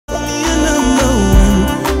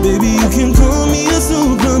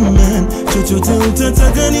Hey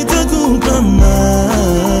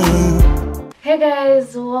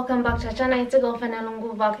guys, welcome back to our channel. It's your girl Fanny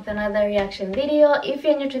back with another reaction video. If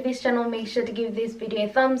you're new to this channel, make sure to give this video a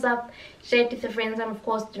thumbs up, share it with your friends, and of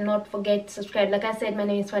course do not forget to subscribe. Like I said, my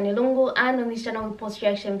name is Fanny, and on this channel we post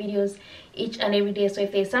reaction videos each and every day. So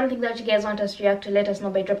if there's something that you guys want us to react to, let us know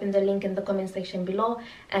by dropping the link in the comment section below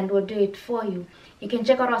and we'll do it for you. You can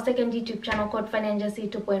check out our second YouTube channel called Fanny&jessy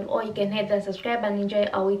 2.0. You can hit that subscribe and enjoy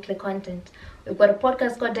our weekly content. We've got a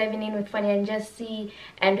podcast called Diving In with Fanny&jessy,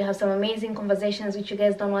 and we have some amazing conversations which you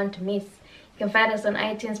guys don't want to miss. You can find us on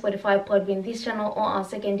iTunes, Spotify, Podbean, this channel, or our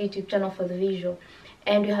second YouTube channel for the visual.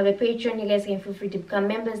 And we have a Patreon. You guys can feel free to become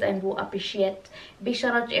members, and we'll appreciate. A big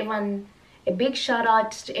shout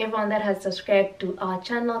out to everyone that has subscribed to our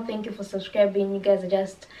channel. Thank you for subscribing. You guys are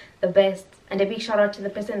just the best. And a big shout out to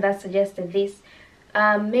the person that suggested this.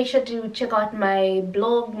 Make sure to check out my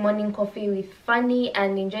blog Morning Coffee with Fanny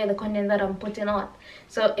and enjoy the content that I'm putting out.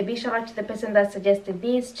 So a big shout out to the person that suggested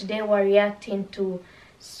this. Today we're reacting to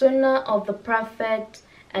Sunnah of the Prophet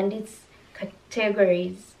and its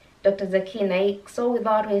categories, Dr. Zakir Naik. So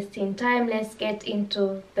without wasting time, let's get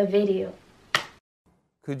into the video.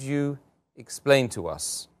 Could you explain to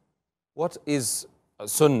us what is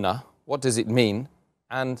Sunnah, what does it mean,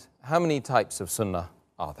 and how many types of Sunnah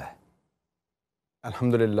are there?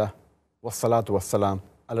 Alhamdulillah, wassalatu wassalam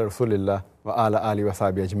ala rasulillah wa ala ali wa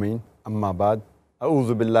sahbihi ajmain, amma ba'd.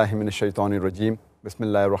 A'udhu billahi minash shaitanir rajim.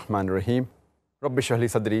 Bismillahir rahmanir rahim. Rabbi shrah li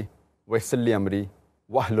sadri wa yassir li amri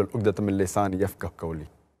wahlul 'uqdatam min lisani yafqahu qawli.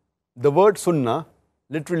 The word sunnah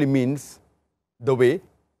literally means the way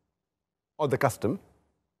or the custom,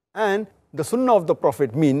 and the sunnah of the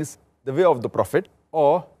Prophet means the way of the Prophet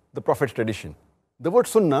or the Prophet's tradition. The word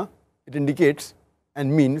sunnah, it indicates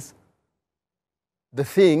and means the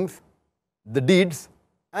sayings, the deeds,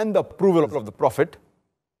 and the approval of the Prophet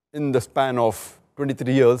in the span of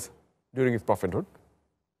 23 years during his prophethood.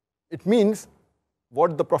 It means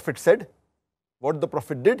what the Prophet said, what the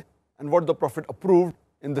Prophet did, and what the Prophet approved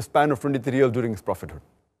in the span of 23 years during his prophethood.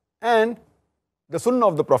 And the Sunnah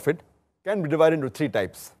of the Prophet can be divided into three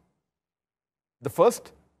types. The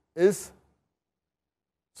first is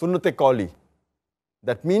Sunnat-e-Qawli,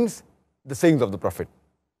 that means the sayings of the Prophet.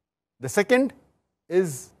 The second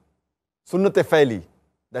is Sunnat-e-Fa'li,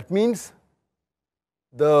 that means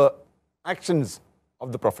the actions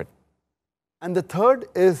of the Prophet. And the third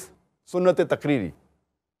is Sunnat-e-Taqriri,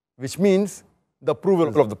 which means the approval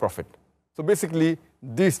of the Prophet. So basically,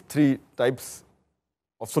 these three types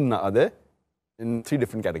of Sunnah are there in three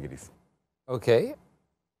different categories. Okay,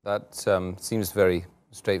 that seems very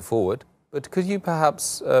straightforward. But could you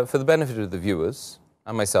perhaps, for the benefit of the viewers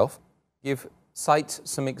and myself, cite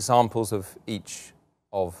some examples of each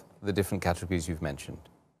of the different categories you've mentioned?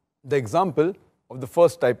 The example of the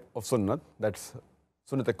first type of Sunnah, that's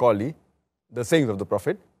Sunnat-e-Qawli, the sayings of the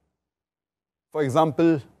Prophet. For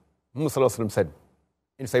example, Muhammad Sallallahu Alaihi Wasallam said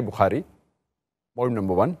in Sahih Bukhari, volume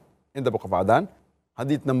number 1, in the book of Adhan,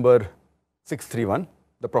 hadith number 631,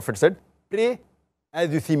 the Prophet said, "Pray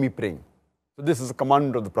as you see me praying." So this is a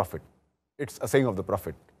commandment of the Prophet. It's a saying of the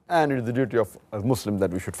Prophet, and it is the duty of a Muslim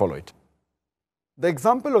that we should follow it. The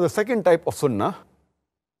example of the second type of Sunnah,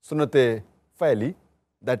 Sunnat-e-Fa'li,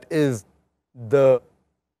 that is the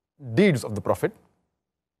deeds of the Prophet,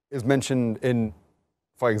 is mentioned in,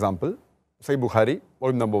 for example, Sahih Bukhari,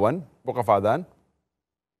 volume number 1, book of Adhan,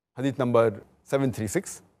 hadith number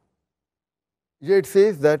 736. Here it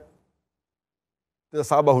says that the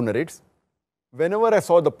Sahaba who narrates, whenever I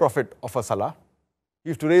saw the Prophet of a Salah, he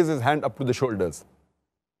used to raise his hand up to the shoulders.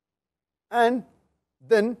 And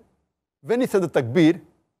then, when he said the takbir,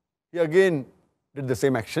 he again did the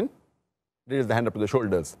same action, raised the hand up to the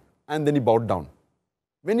shoulders, and then he bowed down.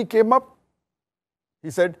 When he came up,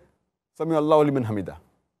 he said, Sami Allahu liman hamida,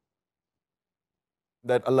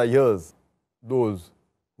 that Allah hears those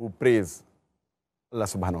who praise Allah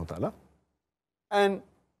subhanahu wa ta'ala. And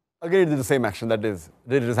again he did the same action, that is,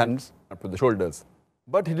 raised his hands up to the shoulders.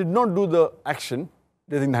 But he did not do the action,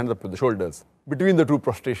 raising the hands up to the shoulders, between the two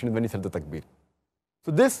prostrations when he said the takbir.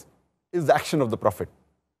 So this is the action of the Prophet.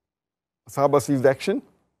 Sahaba sees the action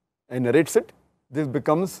and narrates it. This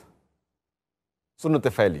becomes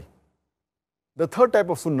Sunnat-e-Fa'li. The third type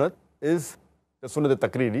of Sunnah is the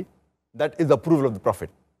Sunnat-e-Taqriri, that is the approval of the Prophet.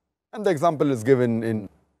 And the example is given in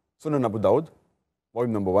Sunan Abu Dawud,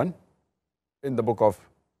 volume number 1, in the book of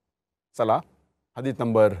Salah, hadith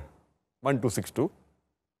number 1262,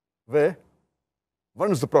 where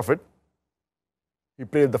once the Prophet, he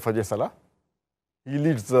prayed the Fajr Salah, he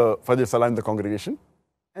leads the Fajr Salah in the congregation,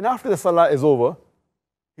 and after the Salah is over,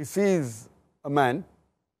 he sees a man,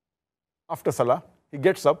 after Salah, he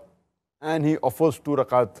gets up and he offers 2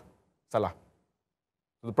 rakat salah.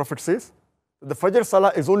 So the Prophet says that the Fajr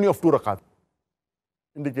salah is only of 2 rakat,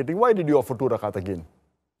 indicating why did you offer 2 rakat again?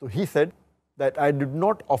 So he said that I did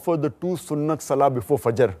not offer the 2 sunnat salah before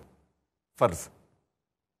Fajr, farz.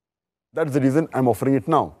 That's the reason I'm offering it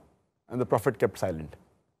now. And the Prophet kept silent.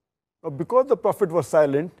 Now, because the Prophet was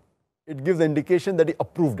silent, it gives the indication that he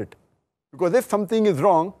approved it. Because if something is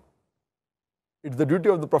wrong, it's the duty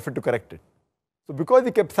of the Prophet to correct it. So because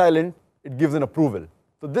he kept silent, it gives an approval.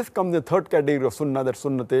 So this comes in the third category of sunnah, that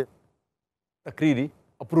sunnate takriri,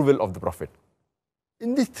 approval of the Prophet.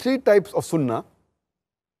 In these 3 types of sunnah,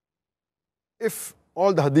 if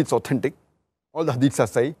all the hadiths are authentic, all the hadiths are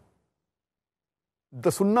sahih,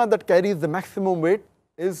 the sunnah that carries the maximum weight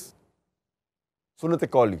is sunnat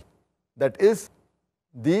qawli, that is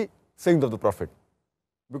the sayings of the Prophet.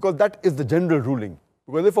 Because that is the general ruling.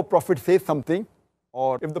 Because if a Prophet says something,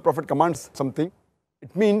 or if the Prophet commands something,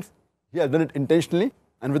 it means he has done it intentionally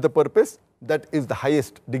and with a purpose. That is the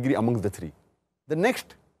highest degree amongst the 3. The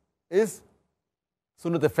next is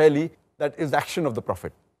sunnat fa'li, that is the action of the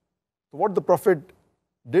Prophet. So what the Prophet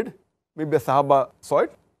did, maybe a Sahaba saw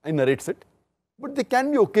it and narrates it. But there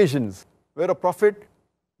can be occasions where a Prophet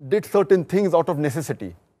did certain things out of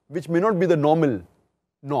necessity, which may not be the normal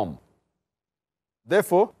norm.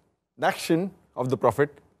 Therefore, the action of the Prophet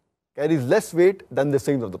carries less weight than the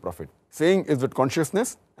sayings of the Prophet. Saying is with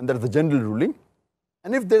consciousness, and that is the general ruling.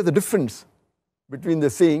 And if there is a difference between the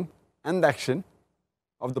saying and the action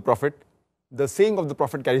of the Prophet, the saying of the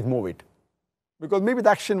Prophet carries more weight. Because maybe the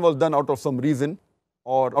action was done out of some reason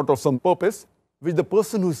or out of some purpose, which the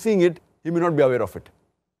person who is seeing it, he may not be aware of it.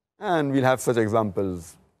 And we'll have such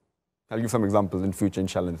examples. I'll give some examples in future,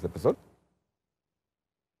 inshallah, in this episode.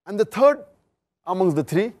 And the third amongst the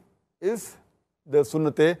 3 is the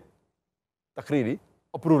sunnate takriri,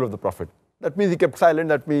 approval of the Prophet. That means he kept silent,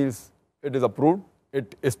 that means it is approved,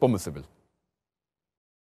 it is permissible.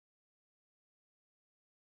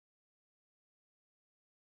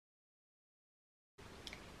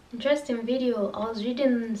 Interesting video. I was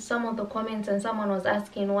reading some of the comments and someone was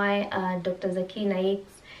asking why Dr. Zakir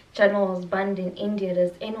Naik's channel was banned in India.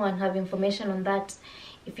 Does anyone have information on that?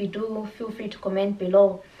 If you do, feel free to comment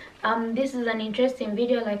below. This is an interesting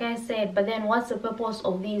video, like I said, but then what's the purpose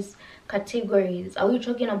of these categories? Are we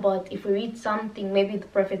talking about if we read something, maybe the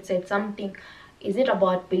Prophet said something, is it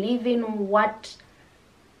about believing what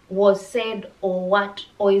was said or what?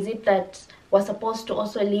 Or is it that we're supposed to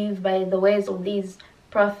also live by the ways of these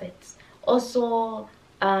prophets? Also,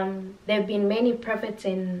 there have been many prophets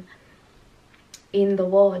in the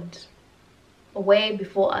world way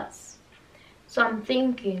before us. So I'm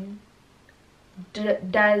thinking,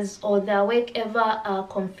 does or their work ever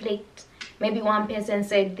conflict? Maybe one person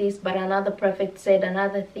said this, but another prophet said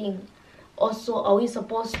another thing. Also, are we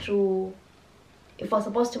supposed to, if we're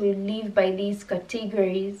supposed to live by these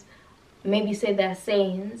categories, maybe say their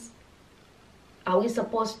sayings, are we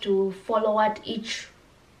supposed to follow what each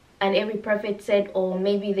and every prophet said, or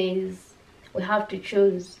maybe we have to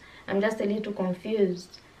choose? I'm just a little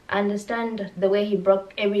confused. I understand the way he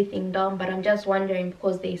broke everything down, but I'm just wondering,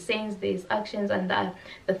 because there's sayings, there's actions, and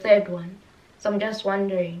the third one. So I'm just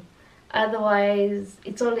wondering. Otherwise,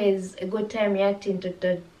 it's always a good time reacting to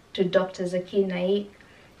Dr. Zakir Naik.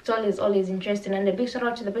 It's always interesting. And a big shout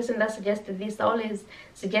out to the person that suggested this. They're always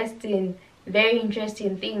suggesting very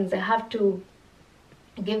interesting things. I have to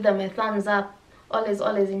give them a thumbs up. Always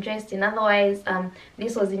interesting. Otherwise,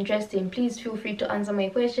 this was interesting. Please feel free to answer my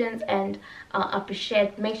questions, and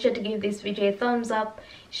appreciate. Make sure to give this video a thumbs up,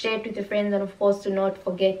 share it with your friends, and of course, do not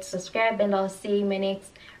forget to subscribe. And I'll see you in my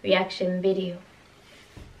next reaction video.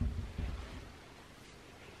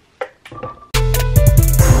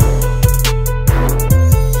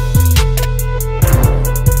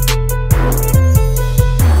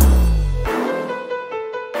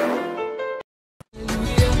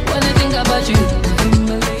 When I think about you